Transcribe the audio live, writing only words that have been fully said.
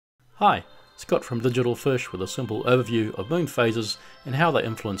Hi, Scott from Digital Fish with a simple overview of moon phases and how they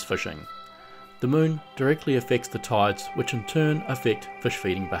influence fishing. The moon directly affects the tides, which in turn affect fish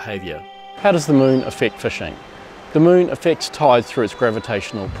feeding behaviour. How does the moon affect fishing? The moon affects tides through its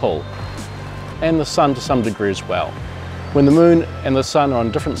gravitational pull, and the sun to some degree as well. When the moon and the sun are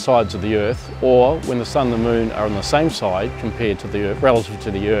on different sides of the earth, or when the sun and the moon are on the same side compared to the earth, relative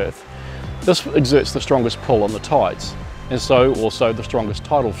to the earth, this exerts the strongest pull on the tides, and so also the strongest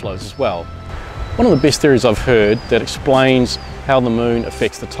tidal flows as well. One of the best theories I've heard that explains how the moon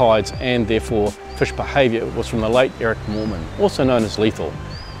affects the tides and therefore fish behaviour was from the late Eric Mormon, also known as Lethal.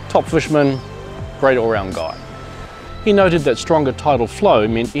 Top fisherman, great all-round guy. He noted that stronger tidal flow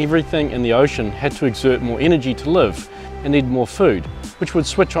meant everything in the ocean had to exert more energy to live and need more food, which would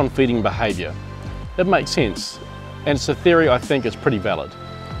switch on feeding behaviour. It makes sense, and it's a theory I think is pretty valid.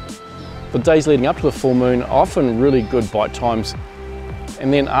 The days leading up to the full moon are often really good bite times,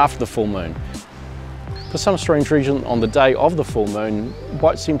 and then after the full moon. For some strange reason, on the day of the full moon,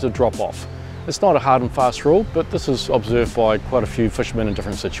 bites seem to drop off. It's not a hard and fast rule, but this is observed by quite a few fishermen in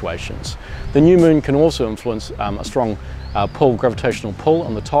different situations. The new moon can also influence a strong gravitational pull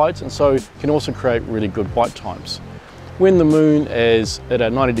on the tides, and so can also create really good bite times. When the moon is at a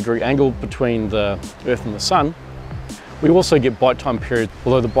 90-degree angle between the earth and the sun, we also get bite time periods,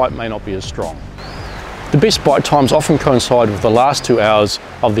 although the bite may not be as strong. The best bite times often coincide with the last 2 hours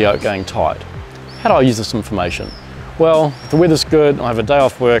of the outgoing tide. How do I use this information? Well, if the weather's good and I have a day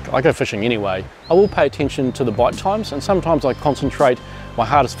off work, I go fishing anyway. I will pay attention to the bite times, and sometimes I concentrate my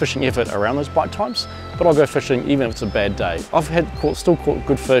hardest fishing effort around those bite times, but I'll go fishing even if it's a bad day. I've still caught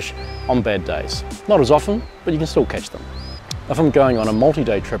good fish on bad days. Not as often, but you can still catch them. If I'm going on a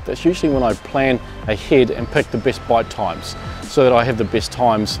multi-day trip, that's usually when I plan ahead and pick the best bite times so that I have the best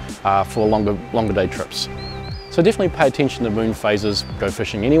times for longer day trips. So definitely pay attention to moon phases, go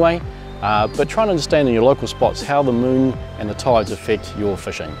fishing anyway, but try and understand in your local spots how the moon and the tides affect your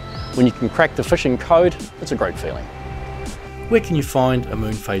fishing. When you can crack the fishing code, it's a great feeling. Where can you find a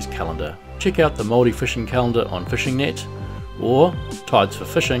moon phase calendar? Check out the Maori fishing calendar on FishingNet, or Tides for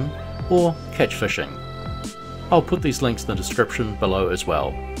Fishing, or Catch Fishing. I'll put these links in the description below as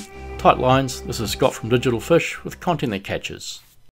well. Tight lines, this is Scott from Digital Fish with content that catches.